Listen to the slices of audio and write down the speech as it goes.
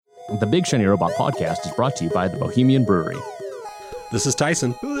The Big Shiny Robot Podcast is brought to you by the Bohemian Brewery. This is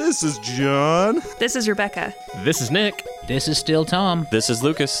Tyson. This is John. This is Rebecca. This is Nick. This is still Tom. This is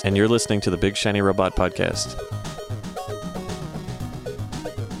Lucas, and you're listening to the Big Shiny Robot Podcast.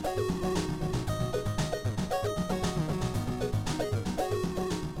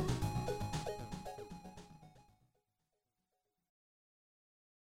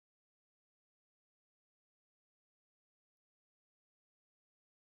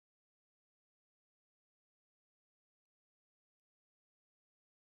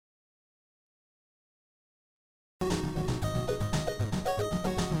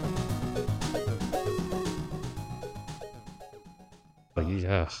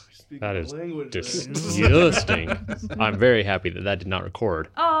 Yeah, that is disgusting. I'm very happy that did not record.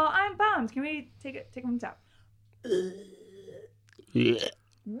 Oh, I'm bummed. Can we take them out?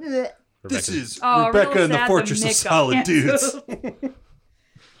 This is Oh, Rebecca real and the sad Fortress the of Mick got Solid Dudes. canceled.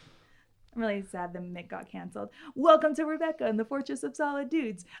 I'm really sad the Mick got canceled. Welcome to Rebecca and the Fortress of Solid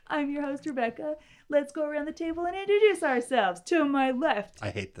Dudes. I'm your host, Rebecca. Let's go around the table and introduce ourselves. To my left. I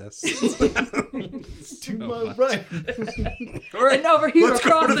hate this. To my right. And over here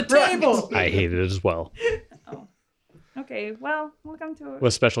across the table. I hate it as well. Oh. Okay, well, welcome to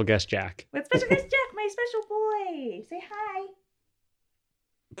With special guest Jack. with special guest Jack, my special boy. Say hi.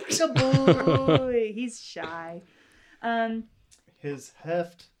 Good boy. He's shy. His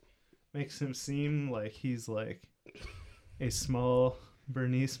heft makes him seem like he's like a small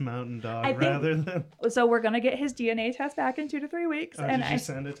Bernese Mountain Dog I think- rather than. So we're gonna get his DNA test back in 2 to 3 weeks, Oh, and did you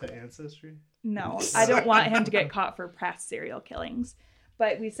send it to Ancestry? no, I don't want him to get caught for past serial killings.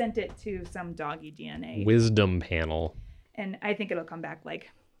 But we sent it to some doggy DNA, Wisdom panel. and I think it'll come back like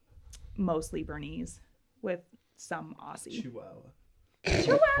mostly Bernese with some Aussie. Chihuahua.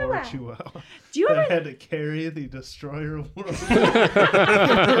 Chihuahua. Poor Chihuahua. Do you That ever? had to carry the Destroyer of Worlds.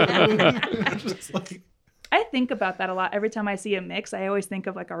 Just like, I think about that a lot. Every time I see a mix, I always think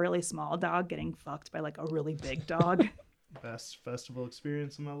of like a really small dog getting fucked by like a really big dog. best festival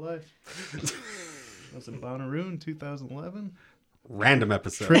experience of my life. I was in Bonnaroo in 2011. Random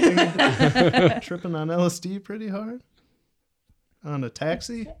episode. Tripping on LSD pretty hard. On a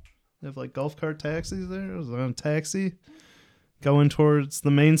taxi. They have like golf cart taxis there. I was on a taxi going towards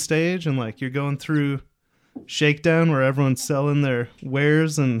the main stage, and like you're going through Shakedown where everyone's selling their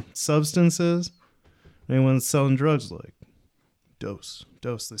wares and substances. Anyone's selling drugs, like dose.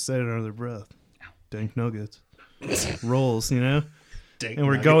 They say it under their breath. Dank nuggets. Rolls, you know? Dank And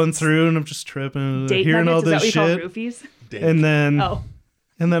we're nuggets. going through, and I'm just tripping, Date hearing all nuggets, this is that what shit. we call roofies? Dank. And then Oh,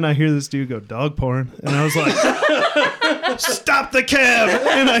 I hear this dude go, dog porn. And I was like, stop the cab.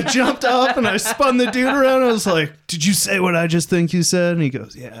 And I jumped up and I spun the dude around. I was like, did you say what I just think you said? And he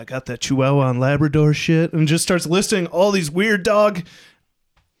goes, yeah, I got that Chihuahua and Labrador shit. And just starts listing all these weird dog.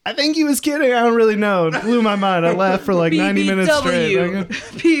 I think he was kidding. I don't really know. It blew my mind. I laughed for like 90 minutes straight.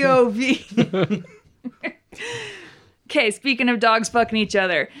 POV. Okay, speaking of dogs fucking each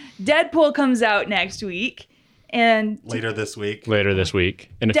other, Deadpool comes out next week. And Later this week. Later this week,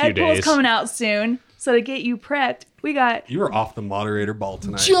 in a few Deadpool's days. coming out soon. So to get you prepped, we got You were off the moderator ball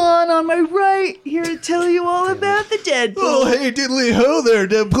tonight. John on my right here to tell you all about the Deadpool. Oh, hey, diddly ho there,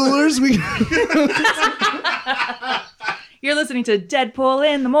 Deadpoolers. You're listening to Deadpool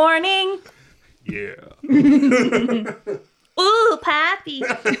in the morning. Yeah. Ooh, Pappy.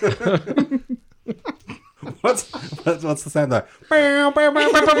 What's the sound there?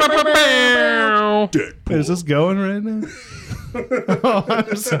 Is this going right now? Oh,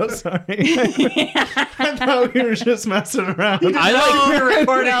 I'm so sorry. I thought we were just messing around.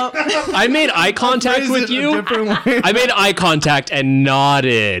 I made eye contact Phrase with it a you. different way. I made eye contact and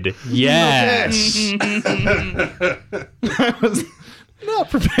nodded. Yes. I was not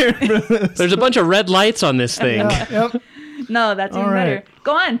prepared for this. There's a bunch of red lights on this thing. Yep. No, that's even All right. better.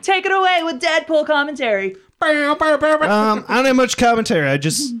 Go on, take it away with Deadpool commentary. I don't have much commentary. I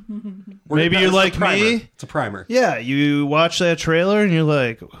just maybe you're like me. It's a primer. Yeah, you watch that trailer and you're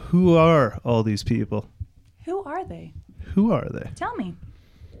like, who are all these people? Who are they? Who are they? Tell me.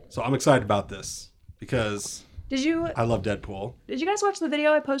 So I'm excited about this because Did you I love Deadpool. guys watch the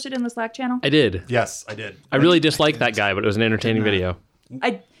video I posted in the Slack channel? I did. Yes, I did. I really disliked that guy, but it was an entertaining video.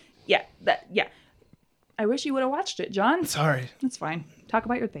 Yeah. I wish you would have watched it, John. Sorry. That's fine. Talk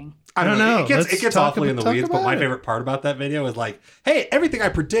about your thing. I don't know. It gets Let's awfully in the talk weeds, but about my it. favorite part about that video is like, hey, everything I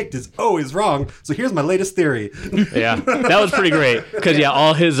predict is always wrong. So here's my latest theory. Yeah, that was pretty great because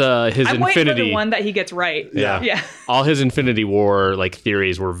all his I'm waiting for Infinity, the one that he gets right. yeah, all his Infinity War like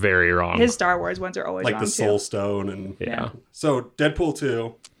theories were very wrong. His Star Wars ones are always Like wrong the too. Soul Stone and yeah. So Deadpool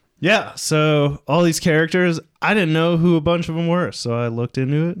 2. Yeah, so all these characters, I didn't know who a bunch of them were, so I looked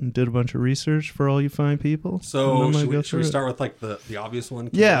into it and did a bunch of research for all you fine people. So And I'm gonna should we go start through it. with like the obvious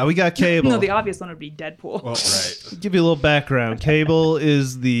one? Yeah, we got Cable. No, the obvious one would be Deadpool. Well, right. Give you a little background. Cable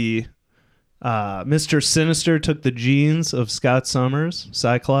is the Mr. Sinister took the genes of Scott Summers,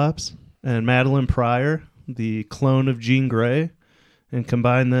 Cyclops, and Madeline Pryor, the clone of Jean Grey, and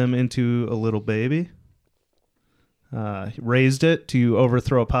combined them into a little baby. Raised it to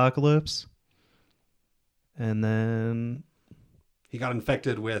overthrow Apocalypse. And then He got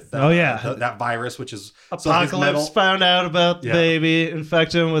infected with that virus, which is Apocalypse found out about the baby,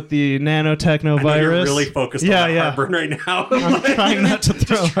 infected him with the nanotechno I know virus. you're really focused on that heartburn right now. I'm trying not to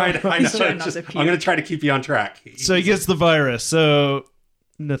throw. I'm going to try to keep you on track. So he gets the virus. So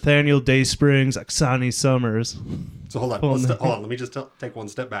Nathaniel Daysprings, Oksana Summers. So hold on. Let me just take one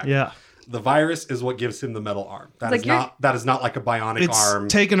step back. Yeah. The virus is what gives him the metal arm. That is not like a bionic arm.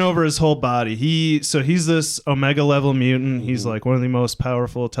 It's taken over his whole body. He's this Omega level mutant. He's like one of the most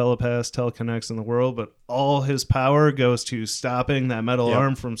powerful telepaths, teleconnects in the world, but all his power goes to stopping that metal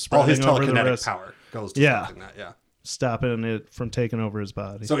arm from spreading over the rest. All his telekinetic power goes to stopping that, stopping it from taking over his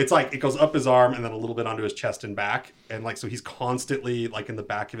body. So it's like it goes up his arm and then a little bit onto his chest and back. And like so he's constantly like in the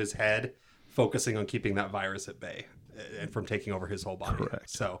back of his head focusing on keeping that virus at bay and from taking over his whole body. Correct.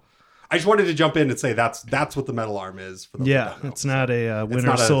 So I just wanted to jump in and say that's what the metal arm is. For those who don't know. It's not a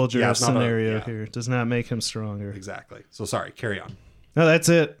Winter Soldier scenario here. It does not make him stronger. Exactly. So sorry, carry on. No, that's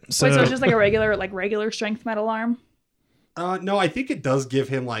it. So, Wait, so it's just like a regular strength metal arm? No, I think it does give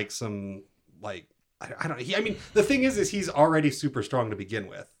him like some like I don't know. I mean, the thing is he's already super strong to begin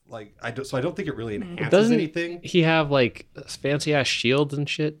with. Like I don't think it really enhances anything. He have like fancy ass shields and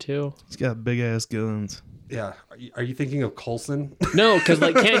shit too? He's got big ass guns. Yeah. Are you thinking of Coulson? No, because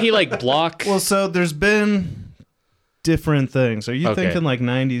like can't he like block? Well, so there's been different things. Are you thinking like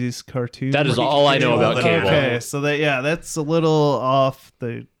 90s cartoons? That is all I know about Cable. Okay, so that's a little off.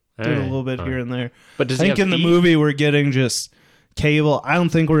 They did a little bit here and there. But does I he think have in the feet? movie we're getting just Cable. I don't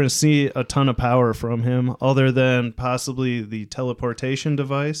think we're going to see a ton of power from him other than possibly the teleportation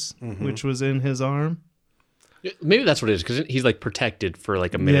device, which was in his arm. Maybe that's what it is, because he's like protected for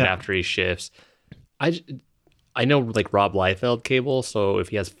like a minute after he shifts. I know like Rob Liefeld Cable, so if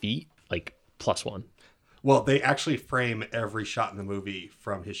he has feet, like +1. Well, they actually frame every shot in the movie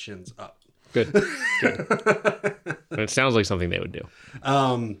from his shins up. Good. It sounds like something they would do.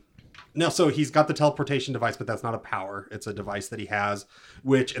 No, so he's got the teleportation device, but that's not a power. It's a device that he has,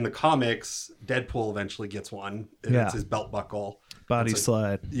 which in the comics, Deadpool eventually gets one. And it's his belt buckle. Body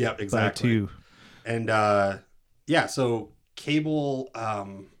slide. Yeah, exactly. By 2. And so Cable,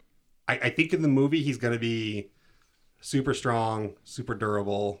 I think in the movie he's going to be super strong, super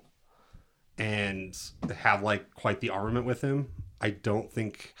durable, and have like quite the armament with him. I don't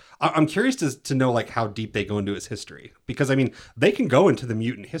think I'm curious to know like how deep they go into his history, because I mean they can go into the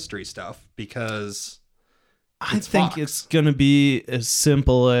mutant history stuff because I think it's gonna be as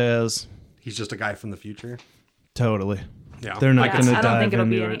simple as he's just a guy from the future. Totally. Yeah, they're not gonna I don't dive think it'll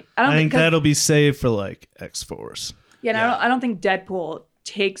into be it. any. I think that'll be saved for like X-Force. Yeah, I don't think Deadpool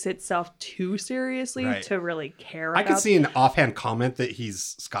takes itself too seriously to really care about. I could see an offhand comment that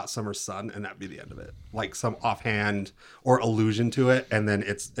he's Scott Summers' son, and that'd be the end of it. Like some offhand or allusion to it, and then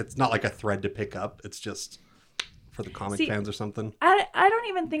it's not like a thread to pick up. It's just for the comic fans or something. I don't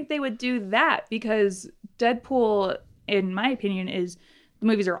even think they would do that, because Deadpool, in my opinion, is the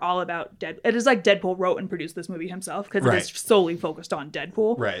movies are all about Deadpool. It is like Deadpool wrote and produced this movie himself, because it is solely focused on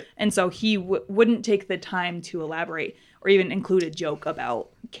Deadpool. Right. And so he wouldn't take the time to elaborate or even include a joke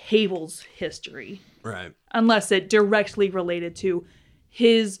about Cable's history. Right. Unless it directly related to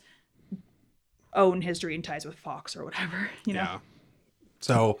his own history and ties with Fox or whatever, you know? Yeah.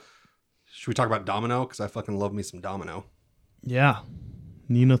 So, should we talk about Domino? Because I fucking love me some Domino. Yeah.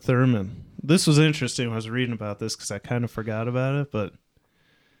 Nina Thurman. This was interesting when I was reading about this, because I kind of forgot about it, but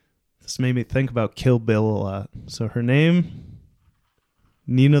this made me think about Kill Bill a lot. So her name,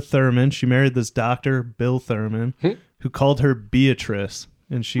 Nina Thurman. She married this doctor, Bill Thurman, who called her Beatrice,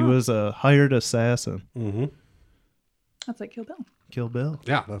 and she was a hired assassin. Mm-hmm. That's like Kill Bill. Kill Bill.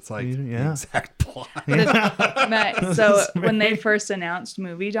 Yeah, that's like the exact plot. Matt, so when they first announced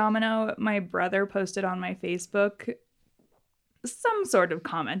Movie Domino, my brother posted on my Facebook some sort of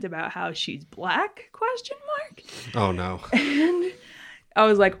comment about how she's black, ? Oh, no. And I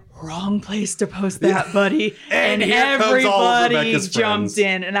was like, wrong place to post that, buddy. And here comes all of everybody Rebecca's jumped friends.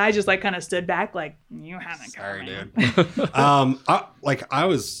 in, and I just like kind of stood back like, you haven't Sorry, covered dude. I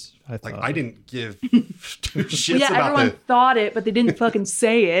didn't give two shits yeah, about everyone thought it, but they didn't fucking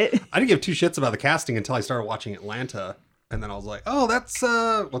say it. I didn't give two shits about the casting until I started watching Atlanta. and then I was like, oh, that's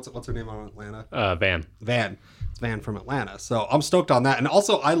what's her name on Atlanta? Van. It's Van from Atlanta. So I'm stoked on that. And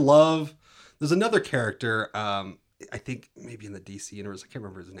also, I love. There's another character. I think maybe in the DC universe, I can't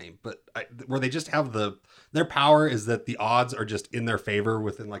remember his name, but where they just have their power is that the odds are just in their favor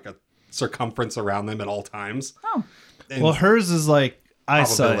within like a circumference around them at all times. Oh, And Well, hers is like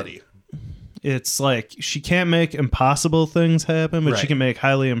eyesight. probability. It's like she can't make impossible things happen, but she Right. can make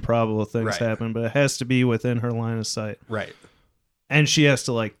highly improbable things Right. happen. But it has to be within her line of sight, Right. and she has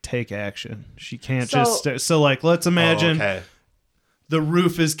to like take action. She can't So- just so like let's imagine Oh, okay. the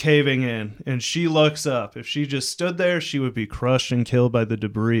roof is caving in, and she looks up. If she just stood there, she would be crushed and killed by the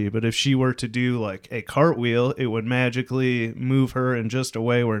debris. But if she were to do like a cartwheel, it would magically move her in just a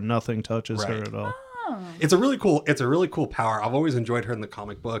way where nothing touches her Right. at all. It's a really cool power. I've always enjoyed her in the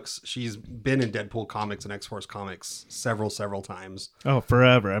comic books. She's been in Deadpool comics and X-Force comics several times. Oh,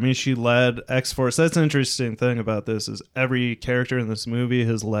 forever. I mean, she led X-Force. That's an interesting thing about this is every character in this movie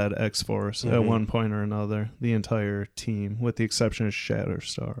has led X-Force at one point or another. The entire team, with the exception of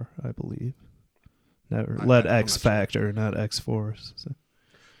Shatterstar, I believe. Never led I'm not X-Factor, not X-Force. So.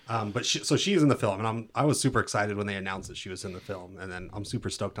 But she's in the film, and I was super excited when they announced that she was in the film, and then I'm super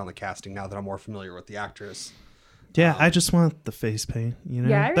stoked on the casting now that I'm more familiar with the actress. Yeah, I just want the face paint, you know?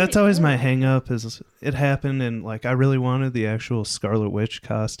 Yeah, I That's really- always my hang up is it happened and like I really wanted the actual Scarlet Witch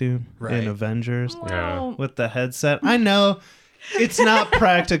costume Right. in Avengers well, with the headset. I know it's not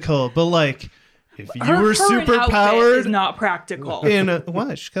practical, but like if you her were current super outfit powered is not practical. in a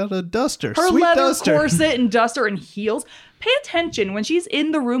what? She got a duster. Her Sweet leather duster. corset and duster and heels. Pay attention when she's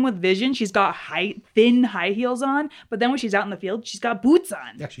in the room with Vision. She's got thin high heels on, but then when she's out in the field, she's got boots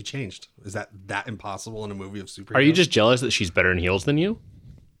on. Yeah, she changed. Is that impossible in a movie of superheroes? Are you just jealous that she's better in heels than you?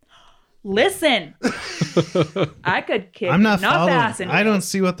 Listen, I could kick. I'm not not following. fast. in I don't heels.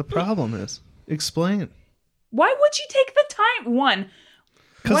 see what the problem is. Explain. Why would she take the time? One,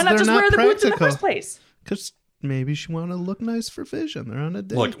 'Cause why not they're just not wear the boots in the practical. first place? Because maybe she wanted to look nice for Vision. They're on a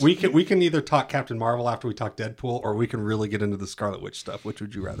date. Look, we can either talk Captain Marvel after we talk Deadpool, or we can really get into the Scarlet Witch stuff. Which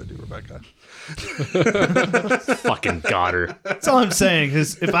would you rather do, Rebecca? Fucking got her. That's all I'm saying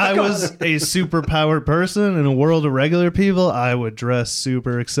is if I was a super powered person in a world of regular people, I would dress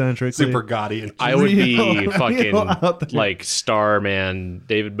super eccentrically. Super gaudy. And I would be Real fucking out there. like Starman,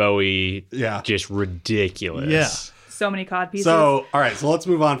 David Bowie. Yeah. Just ridiculous. Yeah. So many cod pieces. So, all right. So let's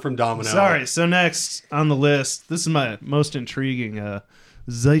move on from Domino. Sorry. So next on the list, this is my most intriguing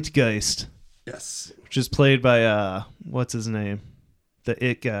Zeitgeist, Yes. which is played by what's his name, the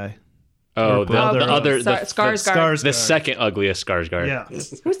It guy. Oh, Or the brother other, of- the, Skarsgård. the second ugliest Skarsgård. Yeah. Who's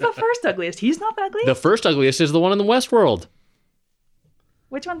the first ugliest? He's not the ugliest. The first ugliest is the one in the Westworld.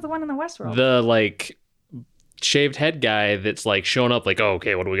 Which one's the one in the Westworld? The like shaved head guy that's like showing up like, oh,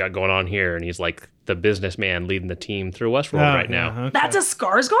 okay, what do we got going on here? And he's like the businessman leading the team through Westworld right now. Okay. That's a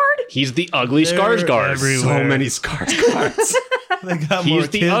Skarsgård? He's the ugly They're Skarsgård. everywhere. So many Skarsgårds. They got He's more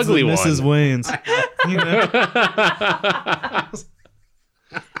the kids ugly than one. Mrs. Wayne's. You know?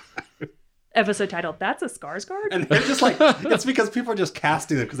 Episode titled, That's a Skarsgård? And they're just like, it's because people are just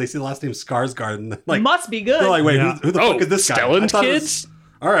casting them because they see the last name Skarsgård. And like, Must be good. they're like, wait, Yeah. who the Oh, fuck is this guy? Stellan's I thought it was- kids?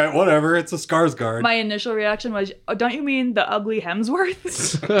 All right, whatever. It's a Skarsgård. My initial reaction was, oh, don't you mean the ugly Hemsworth?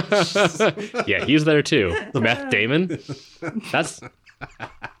 Yeah, he's there too. Meth Damon. That's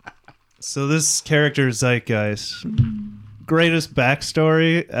So this character Zeitgeist, greatest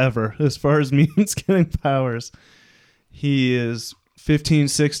backstory ever as far as mutants getting powers. He is 15,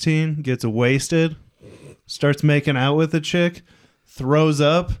 16, gets wasted, starts making out with a chick, throws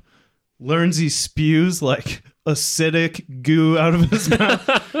up, learns he spews like acidic goo out of his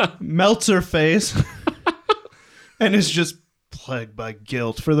mouth, melts her face, and is just plagued by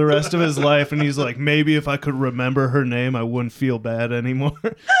guilt for the rest of his life. And he's like, maybe if I could remember her name, I wouldn't feel bad anymore.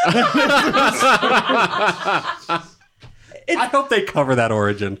 I hope they cover that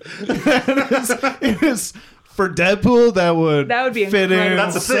origin. It is for Deadpool. That would be fit in. incredible.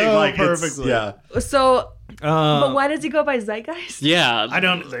 That's the thing. so Like, it's- perfectly. yeah. So, but why does he go by Zeitgeist? yeah. I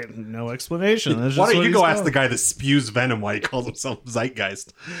don't. No explanation. That's Why just don't what you go he's ask called. the guy that spews venom why he calls himself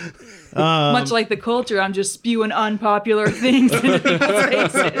Zeitgeist? Much like the culture, I'm just spewing unpopular things into people's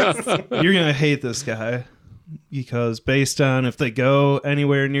faces. You're gonna hate this guy because based on if they go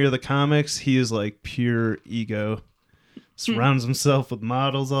anywhere near the comics, he is like pure ego. Surrounds himself with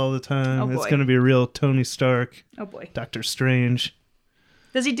models all the time. Oh, It's boy. gonna be a real Tony Stark, Oh boy. Doctor Strange.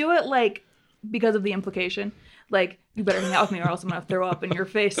 Does he do it like because of the implication? like, you better hang out with me or else I'm gonna throw up in your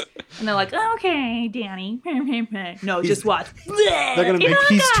face. And they're like, okay, Danny. No, just watch. They're gonna make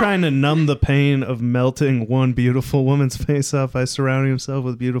He's trying to numb the pain of melting one beautiful woman's face off by surrounding himself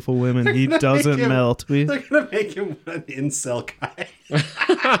with beautiful women. He doesn't him- melt. They're gonna make him an incel guy.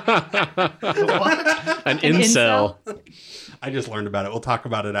 An incel. I just learned about it. We'll talk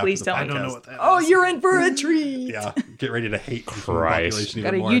about it after Please the don't. podcast. I don't know what that Oh, you're in for a treat. Yeah, get ready to hate the human Christ. population Got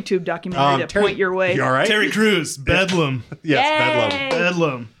even a more. YouTube documentary to Terry, point your way. You all right? Terry Crews, Bedlam. Yes, Yay!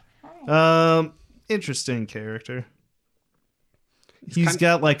 Bedlam. Bedlam. Interesting character. He's kind-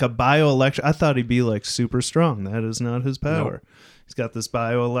 got like a bioelectric. I thought he'd be like super strong. That is not his power. He's got this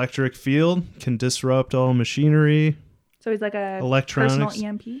bioelectric field, can disrupt all machinery. So he's like a Electronics. personal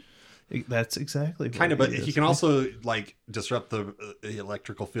EMP. That's exactly what Kind of, but is. he can also like disrupt the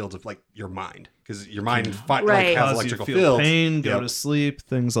electrical fields of like your mind, because your mind like, Right. has Cause electrical you feel fields. pain, go Yep. to sleep,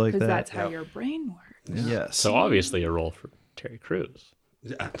 things like Because that. that's how your brain works. Yes. So obviously a role for Terry Crews.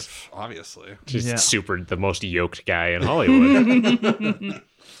 Yeah, obviously. Just Yeah. super the most yoked guy in Hollywood.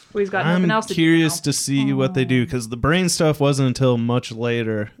 Well, he's got nothing I'm else to curious do to see what they do, because the brain stuff wasn't until much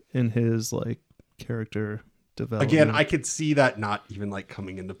later in his like character development. Again, I could see that not even like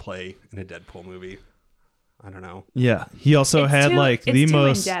coming into play in a Deadpool movie. I don't know. Yeah, he also It's had too- like it's the too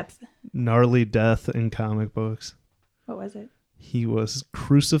most in-depth. gnarly death in comic books. What was it? He was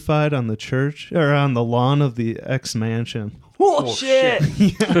crucified on the church or on the lawn of the X Mansion. Oh, shit.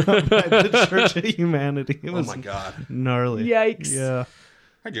 Yeah, by the Church of Humanity. It Oh was my god. gnarly. Yikes. Yeah.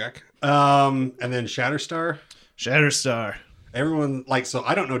 Hi, Jack. And then Shatterstar. Shatterstar. Everyone like, so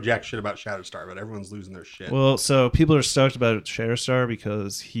I don't know jack shit about Shatterstar, but everyone's losing their shit. Well, so people are stoked about Shatterstar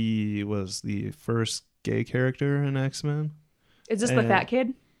because he was the first gay character in X-Men. Is this the fat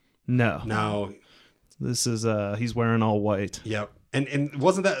kid? No. No. This is he's wearing all white. Yep. And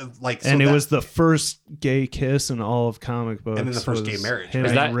wasn't that like? And so it that- was the first gay kiss in all of comic books. And then the first was gay marriage, him right?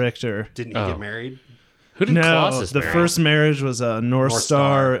 Is that- and Richter. Didn't he get married? Who did No, Colossus the marry? first marriage was North North Star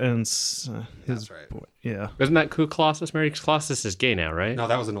Star. and his That's right. boy. Yeah. Isn't that who Colossus married? 'Cause Colossus is gay now, right? No,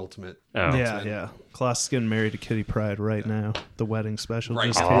 that was an ultimate. Oh. Yeah, yeah. Colossus getting married to Kitty Pryde right now. The wedding special. Right.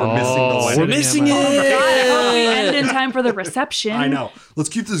 just now. came We're out. missing the Oh, wedding. we're missing God, I hope we it. end in time for the reception. I know. Let's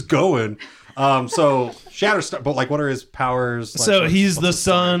keep this going. So Shatterstar, but like, what are his powers? Like, So what's- he's what's the his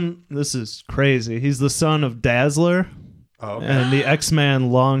story? son. This is crazy. He's the son of Dazzler Oh, okay. and the X-Man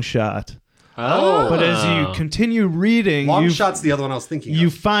Longshot. Oh. But as you continue reading, Long you shot's the other one I was thinking. you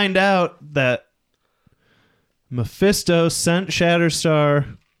of. find out that Mephisto sent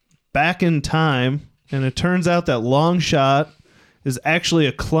Shatterstar back in time, and it turns out that Longshot is actually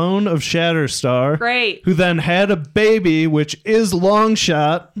a clone of Shatterstar, Great. who then had a baby, which is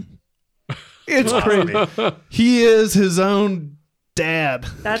Longshot. It's crazy. He is his own dad.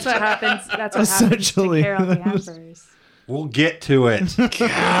 That's what happens. That's what Essentially. happens to Carol Danvers. We'll get to it. He's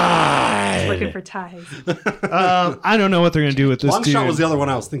looking for ties. I don't know what they're gonna do with this Long dude. shot was the other one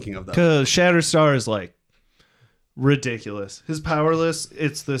I was thinking of, though. Because Shatterstar is like ridiculous. His powerless.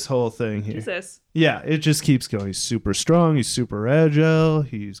 It's this whole thing here. Jesus. Yeah, it just keeps going. He's super strong. He's super agile.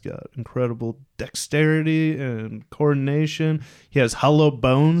 He's got incredible dexterity and coordination. He has hollow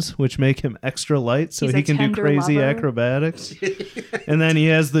bones, which make him extra light, so He's he a can do tender crazy lover. acrobatics. And then he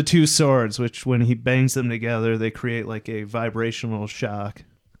has the two swords, which when he bangs them together, they create like a vibrational shock.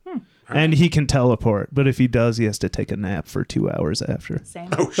 And he can teleport, but if he does, he has to take a nap for 2 hours after. Same.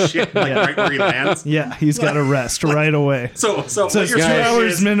 Oh shit! Like right where he lands. Yeah, he's got to rest right away. So So what it's you're 2 saying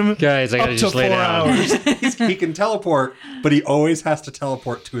hours is minimum. Guys, I gotta up just to lay 4 down. hours. he can teleport, but he always has to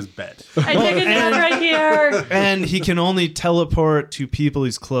teleport to his bed. I take a nap right here. And he can only teleport to people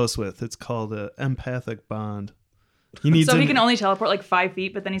he's close with. It's called an empathic bond. He needs So he an- can only teleport like 5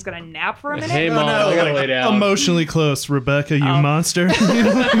 feet, but then he's gonna nap for a minute. Hey, Mom, I gotta lay down. emotionally close, Rebecca, you monster.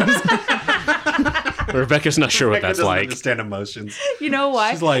 Rebecca's not sure what Rebecca that's doesn't like. understand emotions. You know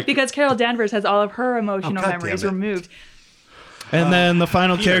why? She's like- because Carol Danvers has all of her emotional God damn memories it. removed. And then the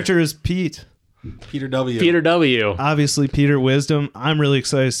final Peter. character is Pete. Peter W. Peter W. Obviously, Peter Wisdom. I'm really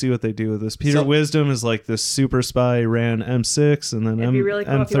excited to see what they do with this. Peter So- Wisdom is like this super spy, ran M6 and then It'd be really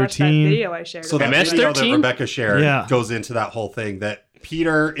cool if you watched that M13. video I shared. So that MS-13? video that Rebecca shared Yeah. goes into that whole thing that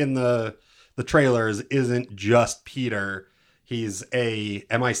Peter in the trailers isn't just Peter. He's a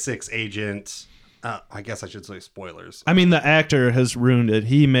MI6 agent. I guess I should say spoilers. I mean, the actor has ruined it.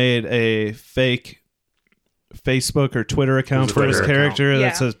 He made a fake Facebook or Twitter account It was a for his Twitter character account. that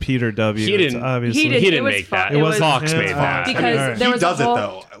Yeah. says Peter W. He It's didn't- obviously. He did. He It didn't was make fu- that. it was- Fox Yeah, made that. because Alright. there He was does a it whole,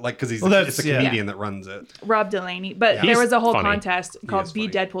 though, like because Well, it's a yeah. comedian that runs it. Rob Delaney, but Yeah. there was He's a whole funny. contest called is Be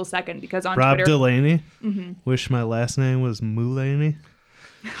funny. Deadpool Second because on Rob Twitter, Delaney. Wish my last name was Mulaney.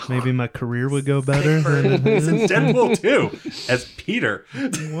 maybe my career would go better. than He's in Deadpool 2 as Peter.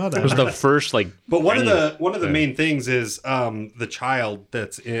 It Whatever. was the first like. But one of the main things is the child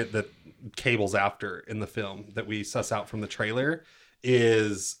that Cable's after in the film that we suss out from the trailer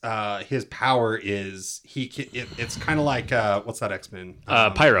is his power is it's kind of like what's that X-Men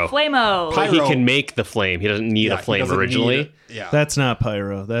Pyro. Flamo. Pyro. He can make the flame. He doesn't need a he flame doesn't originally. need it. Yeah, That's not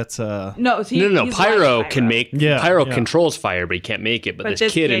Pyro. That's No, No. he's Pyro like can make. Yeah, Pyro yeah. controls fire, but he can't make it. But But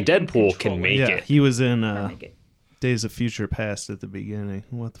this kid in can Deadpool control can it. make yeah. it. He was in Make it. Days of Future Past at the beginning.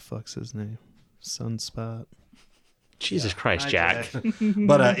 What the fuck's his name? Sunspot. Jesus Christ, Jack.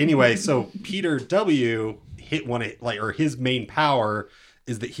 but anyway, so Peter W his main power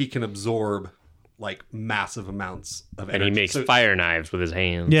is that he can absorb like massive amounts of And energy. he makes So- fire knives with his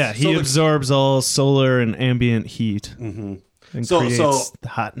hands. Yeah, he So the- absorbs all solar and ambient heat and So- creates so the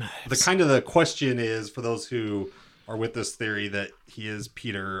hot The knives. kind of the question is for those who are with this theory that he is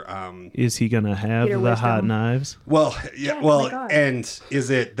Peter. Is he gonna have Peter the hot Wisdom. knives? Well, Yeah, oh well, my God. and is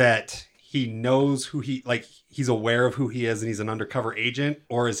it that he knows who he's aware of who he is and he's an undercover agent,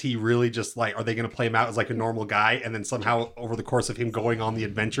 or is he really just like, are they going to play him out as like a normal guy, and then somehow over the course of him going on the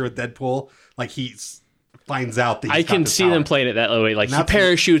adventure with Deadpool, like he finds out that he's I got can this see power. them playing it that way. Like he That's-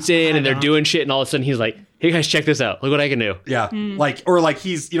 parachutes in and they're know. doing shit, and all of a sudden he's like, "Hey guys, check this out! Look what I can do!" Yeah, like or like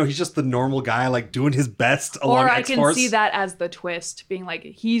he's he's just the normal guy like doing his best along Or I X-Force. can see that as the twist, being like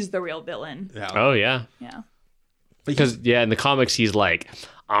he's the real villain. Yeah, Oh yeah, Yeah. because in the comics he's like,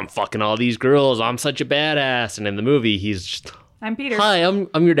 "I'm fucking all these girls. I'm such a badass," and in the movie he's just, I'm Peter. "Hi, I'm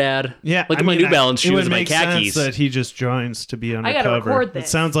your dad. Yeah, look at I my mean, New Balance it shoes would and my make khakis." sense that he just joins to be gotta undercover. record It this.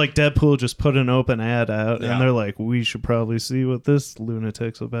 sounds like Deadpool just put an open ad out, Yeah. and they're like, "We should probably see what this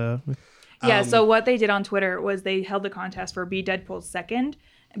lunatic's about." Yeah, so what they did on Twitter was they held the contest for Be Deadpool's second,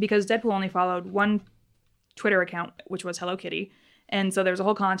 because Deadpool only followed one Twitter account, which was Hello Kitty. And so there was a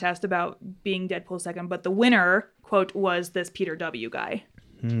whole contest about being Deadpool's second, but the winner, quote, was this Peter W. guy.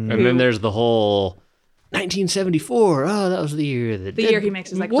 And then there's the whole 1974. Oh, that was the year that The year he makes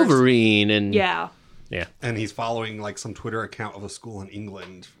his, like, Wolverine and Yeah. and he's following like some Twitter account of a school in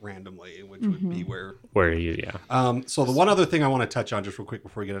England randomly, which would be where. where he So the one other thing I want to touch on just real quick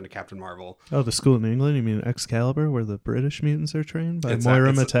before we get into Captain Marvel. Oh, the school in England? You mean Excalibur, where the British mutants are trained by It's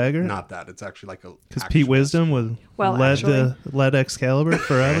Moira it's McTaggart? Not that. It's actually like a. Because actual- Pete Wisdom was Well, led Excalibur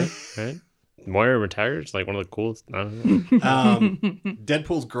forever. right. Moira McTaggart's like one of the coolest. I don't know.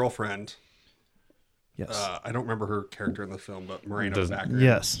 Deadpool's girlfriend. Yes. I don't remember her character in the film, but Moreno Doesn't- Baccarat.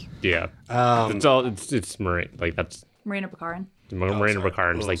 Yes. Yeah, Um, it's all it's Marine. Like that's Marina Baccarin. Marina sorry.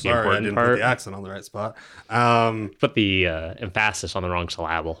 Baccarin's Oh, like the sorry, I important didn't put part. the accent on the right spot. Put the emphasis on the wrong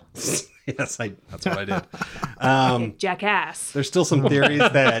syllable. Yes, that's what I did. Jackass. There's still some theories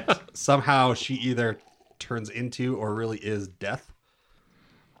that somehow she either turns into or really is Death.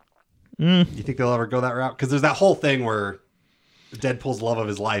 You think they'll ever go that route? Because there's that whole thing where Deadpool's love of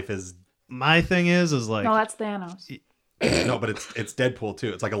his life is My thing is like, No, that's Thanos. no, but it's Deadpool too.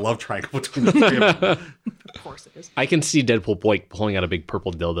 It's like a love triangle between the three of them. Of course it is. I can see Deadpool like pulling out a big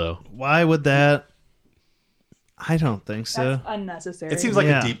purple dildo. why would that? I don't think so. That's unnecessary. It seems like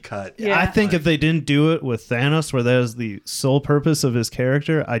Yeah. a deep cut. Yeah. I think if they didn't do it with Thanos, where that was the sole purpose of his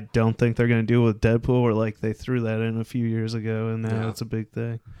character, I don't think they're going to do it with Deadpool, where like they threw that in a few years ago, and now Yeah. it's a big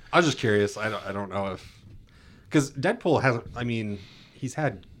thing. I was just curious. I don't know if because Deadpool hasn't. I mean, he's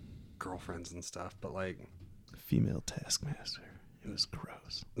had girlfriends and stuff, but like Female Taskmaster. It was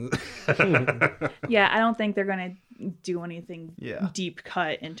gross. Yeah, I don't think they're going to do anything Yeah. deep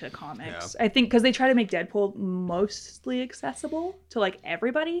cut into comics. I think because they try to make Deadpool mostly accessible to like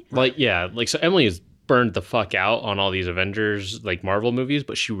everybody. Like so Emily has burned the fuck out on all these Avengers like Marvel movies,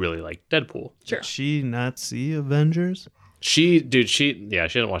 but she really liked Deadpool. Sure. Did she not see Avengers? She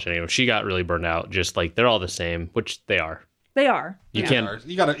didn't watch any of them. She got really burned out. Just like they're all the same, which they are. They are. You Yeah. can't.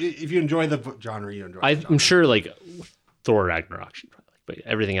 you gotta if you enjoy the genre, you enjoy. The I'm genre. sure like Thor Ragnarok, she'd probably like,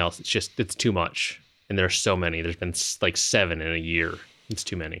 but everything else, it's too much. And there's so many. There's been like 7 in a year. It's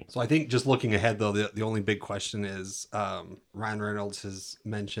too many. So I think just looking ahead, though, the only big question is Ryan Reynolds has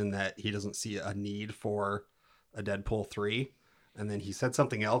mentioned that he doesn't see a need for a Deadpool 3. And then he said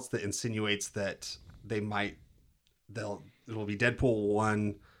something else that insinuates that it'll be Deadpool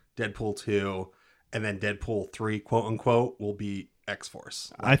 1, Deadpool 2, and then Deadpool 3, quote unquote, will be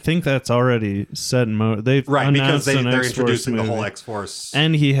X-Force. I think that's already set in motion. They've Right, because announced an they're X-Force introducing the movie. whole X-Force.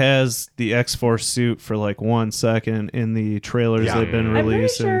 And he has the X-Force suit for like 1 second in the trailers Yeah. they've been I'm pretty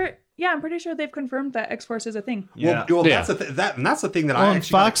releasing. sure. Yeah, I'm pretty sure they've confirmed that X-Force is a thing. Yeah. Well, Yeah. that's the thing that I Well, and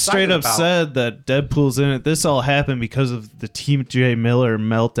actually got Fox excited straight up about. said that Deadpool's in it. This all happened because of the Team J Miller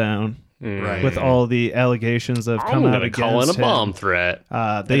meltdown Right. with all the allegations that have I'm come out gonna call in against a bomb him. threat. They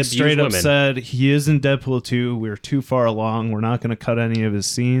abuse straight up women. said he is in Deadpool 2. We're too far along. We're not going to cut any of his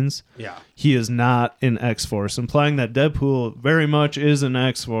scenes. Yeah. He is not in X-Force, implying that Deadpool very much is in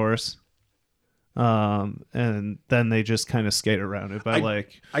X-Force. And then they just kind of skate around it by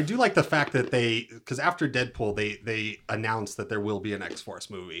I do like the fact that because after Deadpool, they announced that there will be an X-Force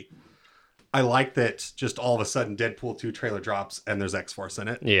movie. I like that just all of a sudden Deadpool 2 trailer drops and there's X-Force in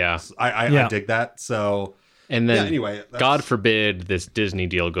it. Yeah. I dig that. So, And then, anyway, that's- God forbid this Disney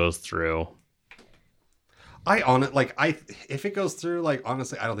deal goes through. if it goes through,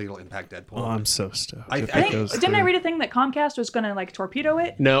 honestly, I don't think it'll impact Deadpool. Oh, I'm so stoked. I if it think- goes Didn't I through. read a thing that Comcast was going to like torpedo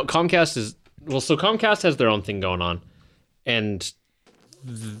it? No, Comcast is so Comcast has their own thing going on, and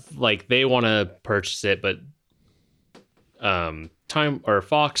they want to purchase it, but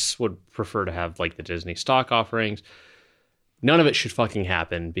Fox would prefer to have the Disney stock offerings. None of it should fucking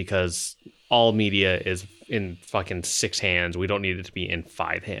happen because all media is in fucking 6 hands. We don't need it to be in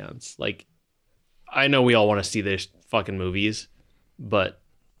 5 hands. I know we all want to see these fucking movies, but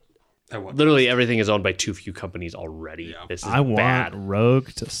literally everything is owned by too few companies already. Yeah. This is I want bad. Rogue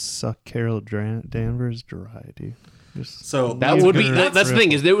to suck Carol Danvers dry, dude. So That would be That's that's the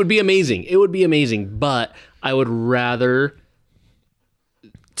thing is it would be amazing. It would be amazing, but I would rather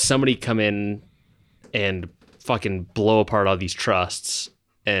somebody come in and fucking blow apart all these trusts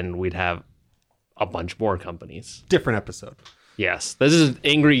and we'd have a bunch more companies. different episode. Yes. This is an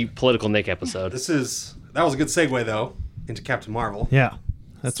angry political Nick episode. That was a good segue though into Captain Marvel. Yeah,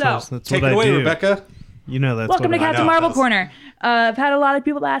 that's So, what Take I it away, do. Rebecca. You know that's Welcome to what I Captain know, Marvel that's- Corner. I've had a lot of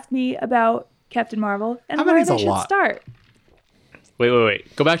people ask me about Captain Marvel and How where many's they a should lot? start.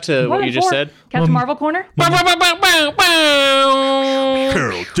 Wait. Go back to what you just said. Captain Marvel Corner?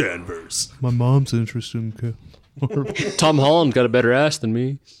 Carol Danvers. My mom's interested in Tom Holland got a better ass than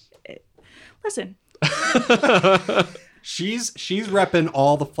me. Listen, She's repping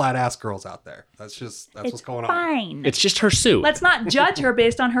all the flat ass girls out there. That's it's what's going on. fine. It's just her suit. Let's not judge her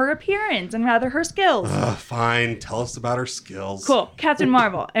based on her appearance and rather her skills. Fine. Tell us about her skills. Cool. Captain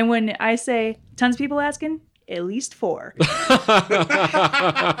Marvel. And when I say tons of people asking, at least 4. It's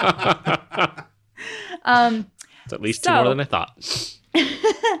at least 2 more So- than I thought.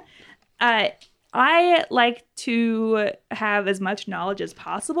 I like to have as much knowledge as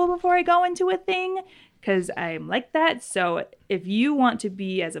possible before I go into a thing because I'm like that. So if you want to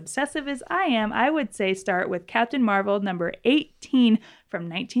be as obsessive as I am, I would say start with Captain Marvel number 18 from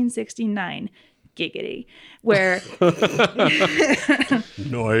 1969. Giggity. Where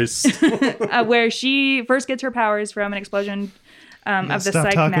Nice. where she first gets her powers from an explosion of the Stop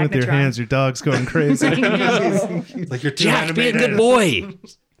psych talking with your magnetron. hands. Your dog's going crazy. Like you're too Jack, be a animated. good boy.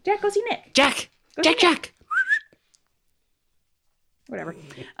 Jack, go see Nick. Jack. Go see Jack. Nick. Whatever.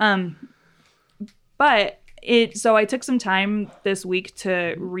 But so I took some time this week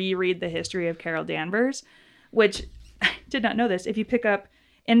to reread the history of Carol Danvers, which I did not know this. If you pick up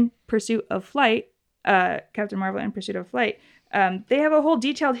In Pursuit of Flight, Captain Marvel In Pursuit of Flight, they have a whole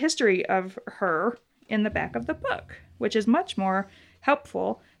detailed history of her in the back of the book, which is much more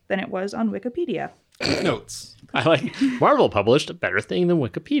helpful than it was on Wikipedia. Notes. I like Marvel published a better thing than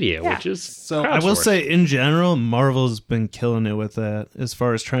Wikipedia, Yeah. which is So I will crowdsourced. say, in general, Marvel's been killing it with that as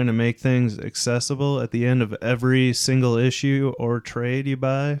far as trying to make things accessible. At the end of every single issue or trade you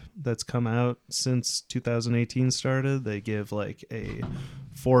buy that's come out since 2018 started, they give like a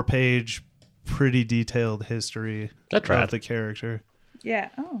 4-page, pretty detailed history That's of rad. the character. Yeah.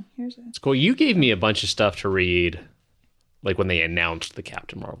 Oh, here's it. It's cool. You gave me a bunch of stuff to read, like when they announced the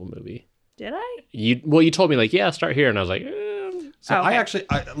Captain Marvel movie. Did I? You told me like, yeah, start here, and I was like, So Oh,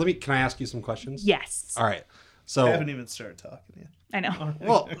 okay. can I ask you some questions? Yes. All right. So I haven't even started talking yet. I know.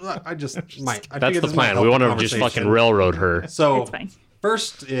 well, I just might. I that's figured the this might plan. help We the want to just conversation. fucking railroad her. So It's fine.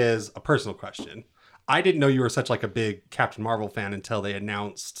 first is a personal question. I didn't know you were such like a big Captain Marvel fan until they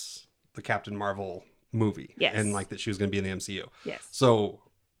announced the Captain Marvel movie. Yes. And like that she was going to be in the MCU. Yes. So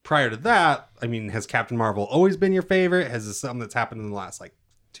prior to that, I mean, has Captain Marvel always been your favorite? Has this something that's happened in the last like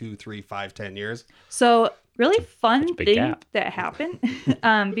 2, 3, 5, 10 years? So really fun a big thing gap. that happened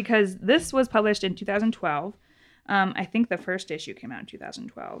because this was published in 2012. I think the first issue came out in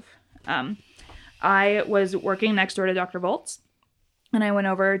 2012. I was working next door to Dr. Volts, and I went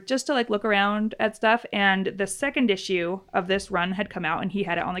over just to like look around at stuff. And the second issue of this run had come out, and he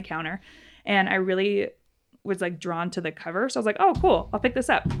had it on the counter, and I really was like drawn to the cover. So I was like, "Oh, cool! I'll pick this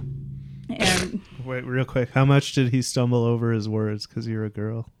up." And Wait, real quick. How much did he stumble over his words because you're a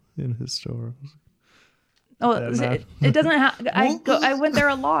girl in his store? it doesn't have. I went there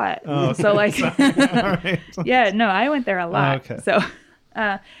a lot, Oh, okay. so like. All right. Yeah, no, I went there a lot. okay. So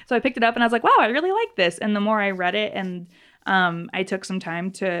So I picked it up and I was like, wow, I really like this. And the more I read it and I took some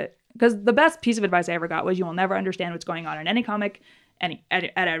time to, because the best piece of advice I ever got was you will never understand what's going on in any comic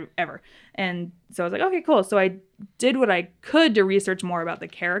ever. And so I was like, okay, cool. So I did what I could to research more about the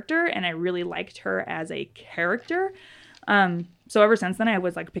character, and I really liked her as a character. So ever since then, I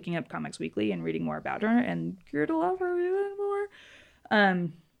was like picking up Comics Weekly and reading more about her and grew to love her even more.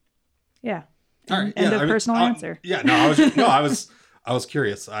 Yeah. All right. End of personal answer. Yeah. No, I was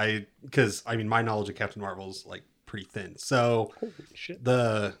curious. Because my knowledge of Captain Marvel is like pretty thin. So Holy shit.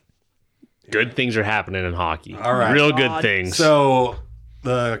 Good things are happening in hockey. All right. Real God. good things. So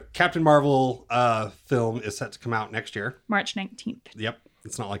the Captain Marvel film is set to come out next year. March 19th. Yep.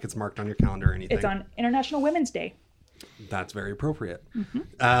 It's not like it's marked on your calendar or anything. It's on International Women's Day. That's very appropriate.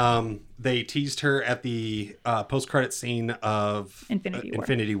 Mm-hmm. They teased her at the post-credit scene of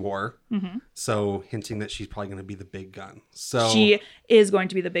Infinity War. Mm-hmm. So hinting that she's probably going to be the big gun. So She is going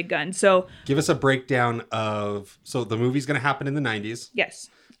to be the big gun. So give us a breakdown of... So the movie's going to happen in the 90s. yes.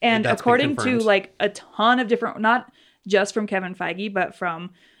 And That's been according to confirmed. like a ton of different, not just from Kevin Feige, but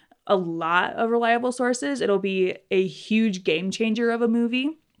from a lot of reliable sources, it'll be a huge game changer of a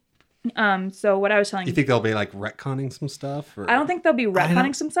movie. So what I was telling You think they'll be like retconning some stuff? Or? I don't think they'll be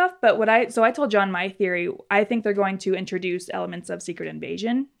retconning some stuff, but I told John my theory. I think they're going to introduce elements of Secret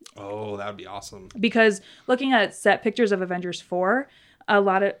Invasion, Oh, that would be awesome. because looking at set pictures of Avengers 4, a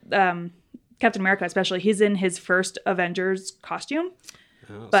lot of Captain America especially, he's in his first Avengers costume,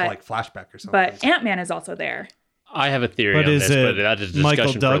 Oh, But- so like flashback or something. but Ant-Man is also there. I have a theory But on is this, it but that is a Michael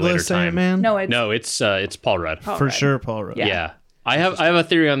discussion for a later Douglas time. Ant-Man? No, It's Paul Rudd. Paul For Rudd. sure, Paul Rudd. Yeah. Yeah. I have a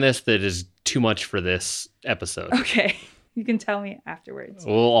theory on this that is too much for this episode. Okay, you can tell me afterwards.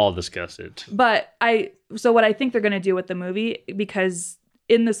 We'll all discuss it. But so what I think they're going to do with the movie, because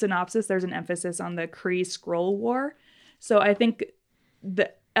in the synopsis there's an emphasis on the Kree Skrull War, so I think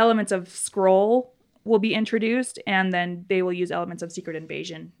the elements of Skrull will be introduced, and then they will use elements of Secret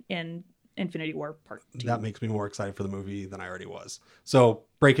Invasion in Infinity War Part 2. That makes me more excited for the movie than I already was. So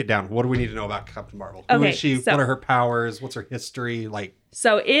break it down. What do we need to know about Captain Marvel? Who Okay, is she? so- What are her powers? What's her history? Like,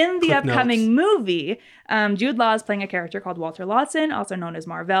 So in the Cliff upcoming movie, Jude Law is playing a character called Walter Lawson, also known as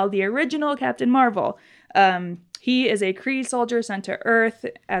Mar-Vell, the original Captain Marvel. He is a Kree soldier sent to Earth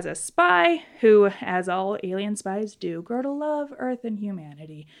as a spy who, as all alien spies do, grow to love Earth and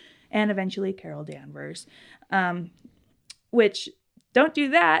humanity, and eventually Carol Danvers. Which, don't do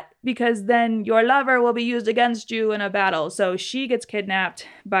that, because then your lover will be used against you in a battle. So she gets kidnapped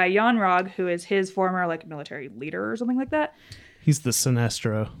by Yon-Rogg, who is his former military leader or something like that. He's the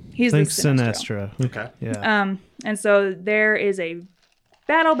Sinestro. He's the Think Sinestro. Sinestro. okay. Yeah. And so there is a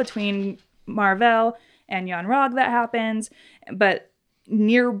battle between Mar-Vell and Yon-Rogg that happens, but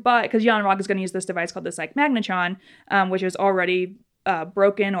nearby, because Yon-Rogg is going to use this device called the Psych Magnetron, which is already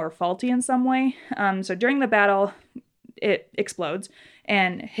broken or faulty in some way. So during the battle, it explodes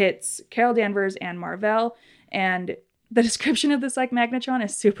and hits Carol Danvers and Mar-Vell, and the description of the Psych Magnetron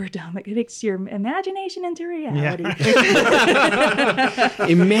is super dumb. It takes your imagination into reality.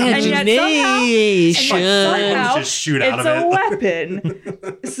 Imagination. Somehow, Just shoot out it's of a it.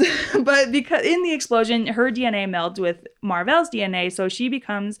 weapon. But because in the explosion, her DNA melds with Mar-Vell's DNA, so she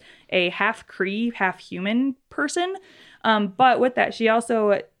becomes a half Kree, half human person. But with that, she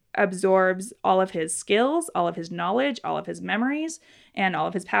also absorbs all of his skills, all of his knowledge, all of his memories, and all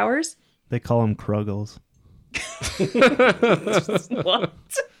of his powers. They call him Kruggles. What?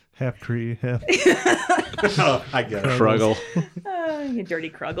 Half Kree, half... Oh, I get it. Kruggle. You dirty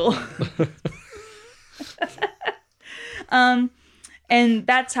Kruggle. And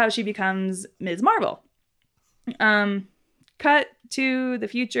that's how she becomes Ms. Marvel. Cut to the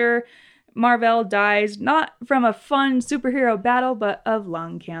future. Mar-Vell dies not from a fun superhero battle, but of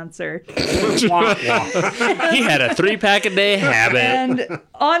lung cancer. He had a 3-pack-a-day habit.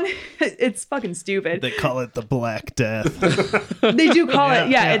 And it's fucking stupid. They call it the Black Death. They do call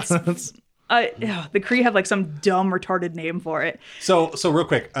it, it's That's the Kree have some dumb retarded name for it. So real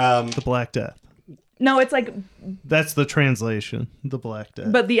quick. the Black Death. No, it's That's the translation. The Black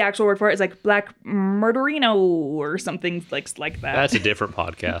Death. but the actual word for it is Black Murderino or something like that. That's a different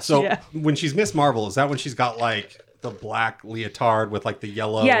podcast. So Yeah. when she's Miss Marvel, is that when she's got the black leotard with the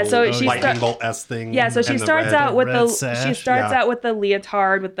yellow So she lightning start- bolt S thing? Yeah, so she and the starts red- out with red she sash, starts yeah. out with the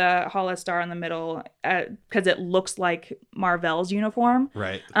leotard with the hollow star in the middle because it looks like Mar-Vell's uniform.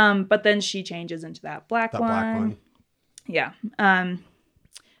 right. But then she changes into that black That one. black one. Yeah.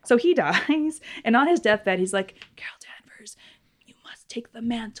 So he dies, and on his deathbed, he's like, Carol Danvers, you must take the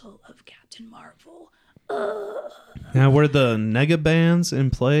mantle of Captain Marvel. Now, were the Negabands in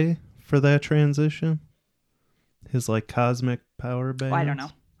play for that transition? His like cosmic power band. I don't know.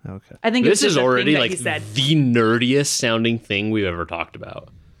 Okay. I think This it's is just a thing already that like he said. the nerdiest sounding thing we've ever talked about.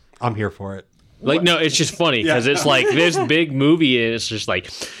 I'm here for it. Like, no, it's just funny because it's like this big movie and it's just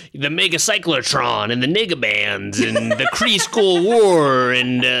like the Mega Cyclotron and the Negabands and the Kree Skull War.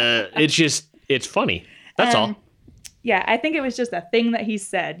 And it's funny. That's all. Yeah, I think it was just a thing that he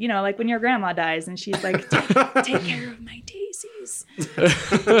said. You know, like when your grandma dies and she's like, take care of my daisies.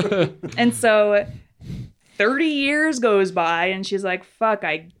 And so 30 years goes by and she's like, fuck,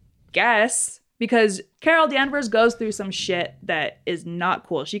 I guess. Because Carol Danvers goes through some shit that is not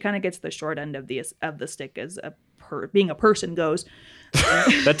cool. She kind of gets the short end of the stick as being a person goes.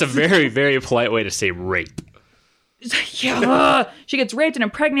 That's a very, very polite way to say rape. Yeah. She gets raped and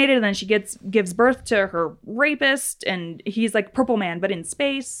impregnated, and then she gives birth to her rapist, and he's like Purple Man, but in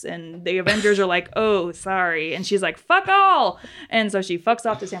space. And the Avengers are like, "Oh, sorry," and she's like, "Fuck all!" And so she fucks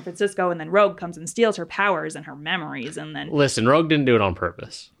off to San Francisco, and then Rogue comes and steals her powers and her memories, and then Listen, Rogue didn't do it on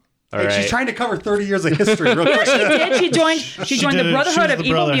purpose. All Hey, right. she's trying to cover 30 years of history. Real quick. she did. She joined did. the Brotherhood She was of the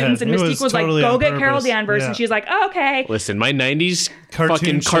Evil Brotherhood. Mutants, and It Mystique was was like, totally "Go on get Carol purpose. Danvers," Yeah. and she's like, oh, "Okay." Listen, my 90s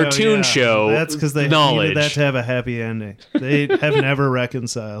Cartoon cartoon show That's because they knowledge. needed that to have a happy ending. They have never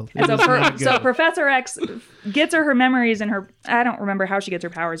reconciled. It And so, was not so good. Professor X gets her memories and her. I don't remember how she gets her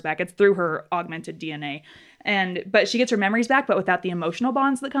powers back. It's through her augmented DNA, but she gets her memories back, but without the emotional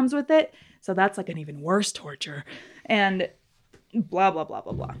bonds that comes with it. So that's like an even worse torture, and blah blah blah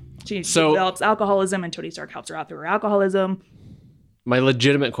blah blah. She develops alcoholism, and Tony Stark helps her out through her alcoholism. My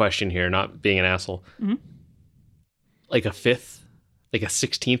legitimate question here, not being an asshole. Mm-hmm. Like a fifth, like a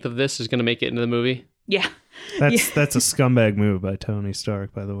 16th of this is going to make it into the movie? Yeah, That's a scumbag move by Tony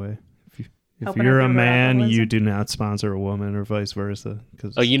Stark, by the way. If Helping you're her a through her man, you alcoholism. do not sponsor a woman, or vice versa.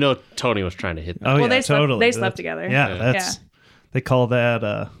 Cause, Oh, you know Tony was trying to hit that. oh Well, yeah, they slept- totally. they slept together. Yeah, that's they call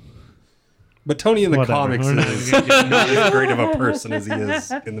that. But Tony in the Whatever. comics We're not is gonna get not as great of a person as he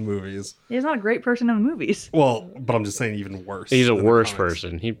is in the movies. he's not a great person in the movies. Well, but I'm just saying even worse. He's a than the worse comics.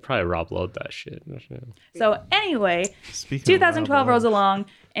 person. He'd probably Rob Load that shit. So anyway, Speaking 2012 of Rob rolls Lowe, along,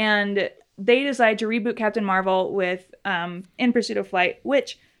 and they decide to reboot Captain Marvel with In Pursuit of Flight,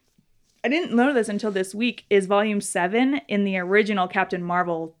 which I didn't know this until this week, is Volume 7 in the original Captain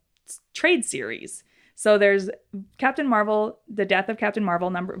Marvel trade series. So there's Captain Marvel, The Death of Captain Marvel,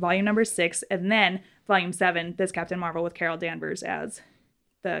 volume number 6, and then Volume 7, this Captain Marvel with Carol Danvers as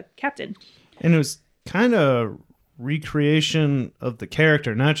the captain. and it was kind of recreation of the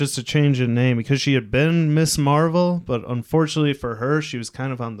character, not just a change in name, because she had been Miss Marvel, but unfortunately for her, she was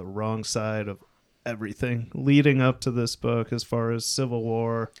kind of on the wrong side of everything leading up to this book, as far as Civil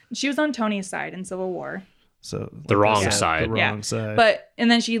War. She was on Tony's side in Civil War. So The like I wrong said, side. the wrong Yeah. side. And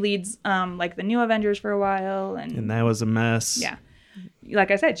then she leads like the New Avengers for a while, And that was a mess. yeah.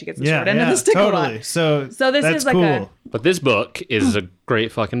 Like I said, she gets the Yeah, short end of yeah, the stick a totally. lot. So this that's is like cool. But this book is a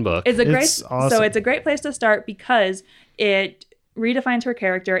great fucking book. It's a great It's awesome. so it's a great place to start because it redefines her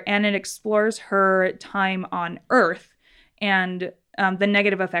character and it explores her time on Earth and the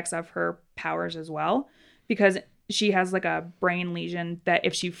negative effects of her powers as well, because she has like a brain lesion that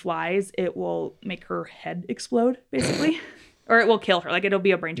if she flies, it will make her head explode, basically. Or it will kill her. Like, it'll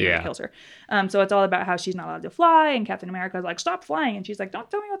be a brain tumor that kills her. So it's all about how she's not allowed to fly, and Captain America's like, stop flying. And she's like,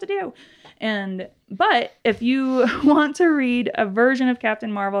 don't tell me what to do. But if you want to read a version of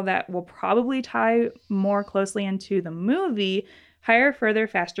Captain Marvel that will probably tie more closely into the movie, Higher, Further,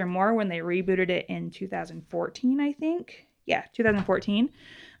 Faster, More, when they rebooted it in 2014, I think. Yeah, 2014.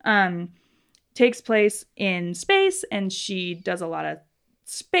 Takes place in space, and she does a lot of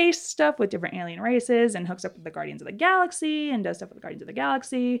space stuff with different alien races and hooks up with the Guardians of the Galaxy and does stuff with the Guardians of the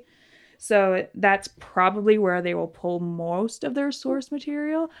Galaxy. So that's probably where they will pull most of their source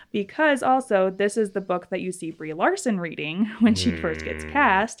material, because also this is the book that you see Brie Larson reading when she first gets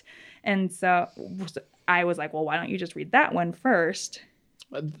cast. And so I was like, well, why don't you just read that one first?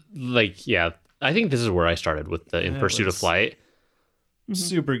 Like, yeah, I think this is where I started with the In Yeah, Pursuit of let's- Flight.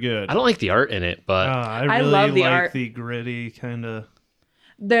 Super good. I don't like the art in it, but I I really love the like art. the gritty kind of.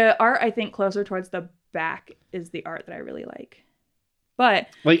 The art, I think, closer towards the back is the art that I really like. But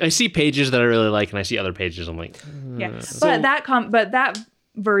like I see pages that I really like, and I see other pages I'm like, yeah, but that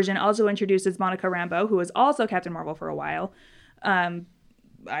version also introduces Monica Rambeau, who was also Captain Marvel for a while. I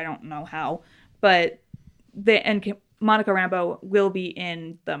don't know how, but Monica Rambeau will be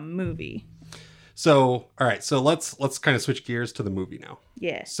in the movie. So, all right. So let's kind of switch gears to the movie now.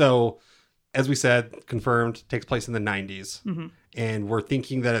 Yeah. So, as we said, confirmed, takes place in the 90s. Mm-hmm. And we're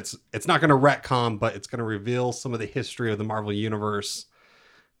thinking that it's not going to retcon, but it's going to reveal some of the history of the Marvel Universe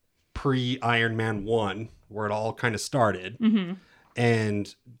pre-Iron Man 1, where it all kind of started. Mm-hmm.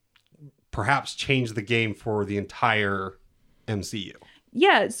 And perhaps change the game for the entire MCU.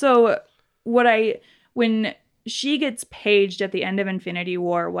 Yeah, so when she gets paged at the end of Infinity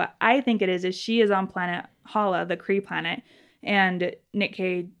War, what I think it is she is on planet Hala, the Kree planet, and Nick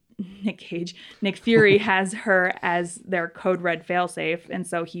Fury has her as their code red failsafe, and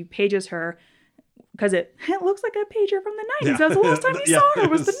so he pages her because it looks like a pager from the 90s. Yeah. That was the last time we Yeah, saw her it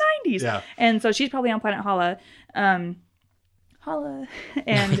was the was- 90s. yeah. And so she's probably on planet Hala. Hala.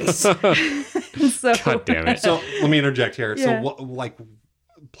 And so God damn it. So let me interject here. Yeah. So what, like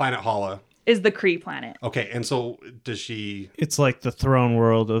Planet Hala. is the Kree planet. Okay, and so does she? It's like the throne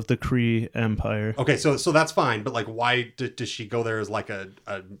world of the Kree Empire. Okay, so that's fine, but like, why does she go there as like a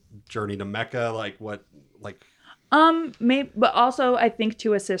journey to Mecca? Like what? Like Maybe, but also I think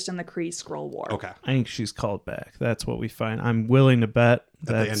to assist in the Kree Skrull War. okay, I think she's called back. That's what we find. I'm willing to bet at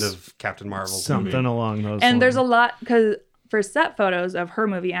that's the end of Captain Marvel's something movie. along those lines. And there's a lot because for set photos of her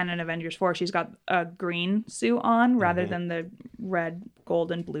movie and in Avengers 4, she's got a green suit on rather than the red,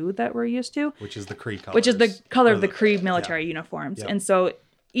 gold, and blue that we're used to, which is the Kree color. which is the color of the Kree military uniforms. Yep. And so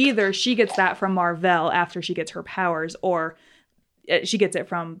either she gets that from Mar-Vell after she gets her powers, or she gets it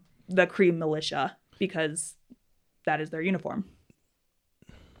from the Kree militia because that is their uniform.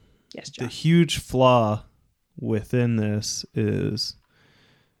 Yes, the John. huge flaw within this is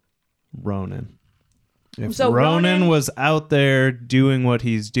Ronan. If So Ronan Ronan- was out there doing what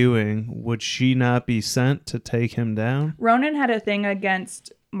he's doing, would she not be sent to take him down? Ronan had a thing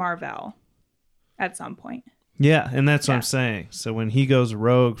against Mar-Vell at some point. Yeah, and that's what Yeah. I'm saying. So when he goes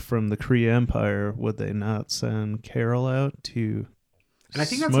rogue from the Kree Empire, would they not send Carol out to and I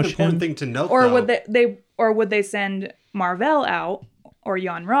think that's an smush important him? thing to note. Or though. would they send Mar-Vell out or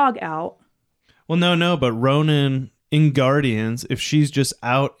Jan Rog out? Well, no, but Ronan in Guardians, if she's just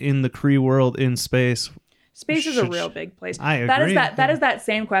out in the Kree world in space, Space is a Should- real big place. I That is agree. that is that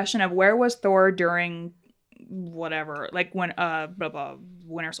same question of where was Thor during whatever, like when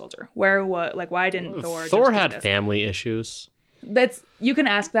Winter Soldier. Why didn't Thor? Thor just do had this? family issues. That's you can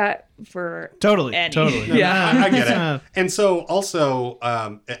ask that for totally. Yeah. I get Yeah. it. And so also,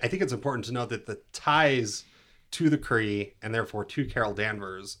 I think it's important to note that the ties to the Kree and therefore to Carol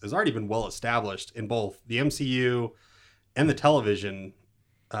Danvers has already been well established in both the MCU and the television.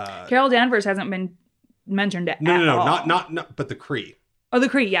 Carol Danvers hasn't been mentioned at No, all. not but the Kree. Oh, the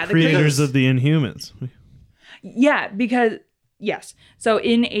Kree, yeah, the Creators Kree. of the Inhumans. Yeah, because yes. So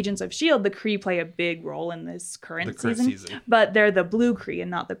in Agents of S.H.I.E.L.D., the Kree play a big role in this current The current season, season. but they're the blue Kree and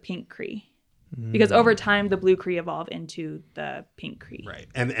not the pink Kree. Because over time, the blue Kree evolve into the pink Kree. Right.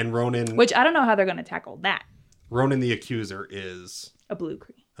 And Ronan Which I don't know how they're going to tackle that. Ronan the Accuser is A blue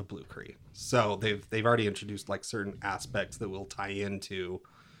Kree. a blue Kree. So they've already introduced like certain aspects that will tie into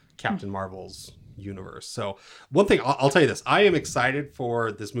Captain Marvel's universe. So one thing I'll tell you this, I am excited for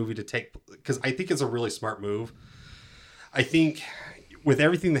this movie to take, because I think it's a really smart move. I think with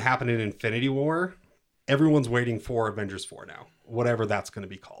everything that happened in Infinity War, everyone's waiting for Avengers 4 now, whatever that's going to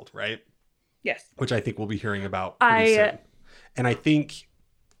be called, right? Yes. Which I think we'll be hearing about pretty soon. And I think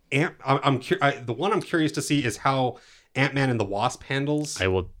the one I'm curious to see is how Ant-Man and the Wasp handles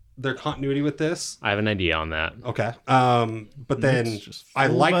their continuity with this. I have an idea on that. Okay. But then It's just I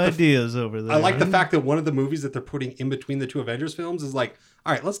full like of ideas over there. I like the fact that one of the movies that they're putting in between the two Avengers films is like,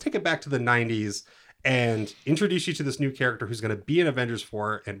 all right, let's take it back to the 90s and introduce you to this new character who's going to be in Avengers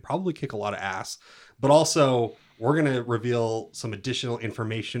 4 and probably kick a lot of ass. But also, we're going to reveal some additional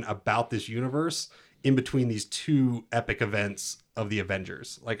information about this universe in between these two epic events of the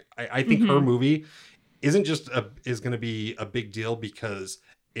Avengers. Like, I think her movie isn't just is going to be a big deal because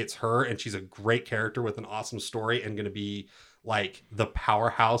it's her and she's a great character with an awesome story and going to be like the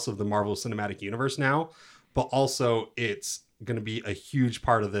powerhouse of the Marvel Cinematic Universe now, but also it's going to be a huge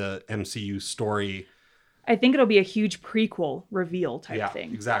part of the MCU story. I think it'll be a huge prequel reveal type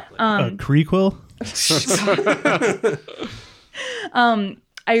thing. Exactly. a prequel.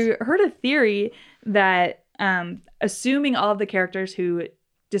 I heard a theory that assuming all of the characters who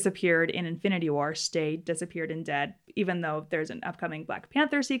disappeared in Infinity War stayed disappeared and dead, even though there's an upcoming Black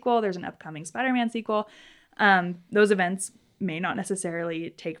Panther sequel, there's an upcoming Spider-Man sequel, those events may not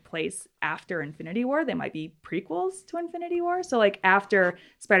necessarily take place after Infinity War. They might be prequels to Infinity War. So like after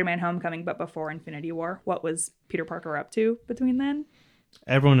Spider-Man Homecoming, but before Infinity War, what was Peter Parker up to between then?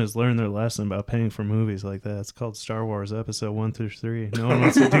 Everyone has learned their lesson about paying for movies like that. It's called Star Wars Episode 1 through 3. No one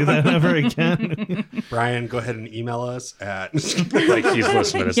wants to do that ever again. Brian, go ahead and email us at Like he's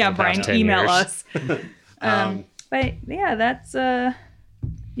listened to this Yeah, in the past Brian, 10 email years. us. But yeah, that's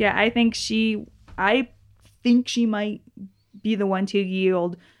yeah, I think she might be the one to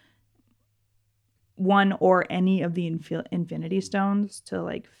yield one or any of the Infinity Stones to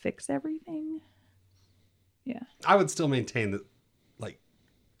like fix everything. Yeah. I would still maintain that like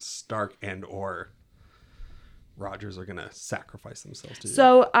Stark and or Rogers are gonna sacrifice themselves to.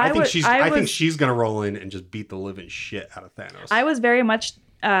 So I think she's gonna roll in and just beat the living shit out of Thanos. I was very much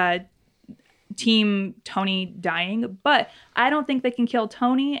team Tony dying, but I don't think they can kill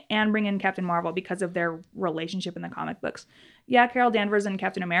Tony and bring in Captain Marvel because of their relationship in the comic books. Yeah, Carol Danvers and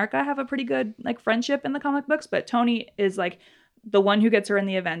Captain America have a pretty good like friendship in the comic books, but Tony is like the one who gets her in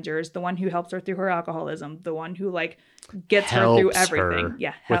the Avengers, the one who helps her through her alcoholism, the one who like gets her through everything. Her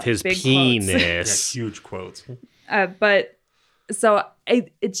Yeah, with his big penis. Yeah, huge quotes. But so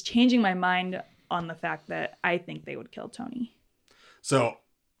it's changing my mind on the fact that I think they would kill Tony. So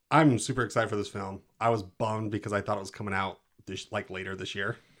I'm super excited for this film. I was bummed because I thought it was coming out later this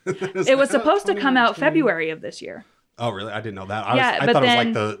year. It was supposed to come out February of this year. Oh, really? I didn't know that. Yeah, I but thought then-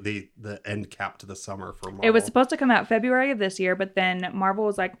 it was like the end cap to the summer for Marvel. It was supposed to come out February of this year, but then Marvel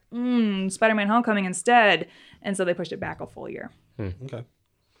was like, Spider-Man Homecoming instead. And so they pushed it back a full year. Okay.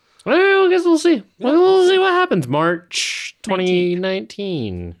 Well, I guess we'll see. We'll see what happens. March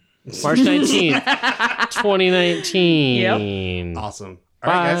 2019. March 19th, 2019. Awesome.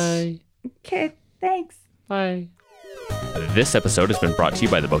 All right, guys. Bye. Okay, thanks. Bye. This episode has been brought to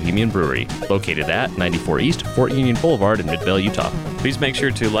you by the Bohemian Brewery, located at 94 East Fort Union Boulevard in Midvale, Utah. Please make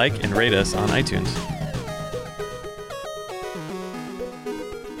sure to like and rate us on iTunes.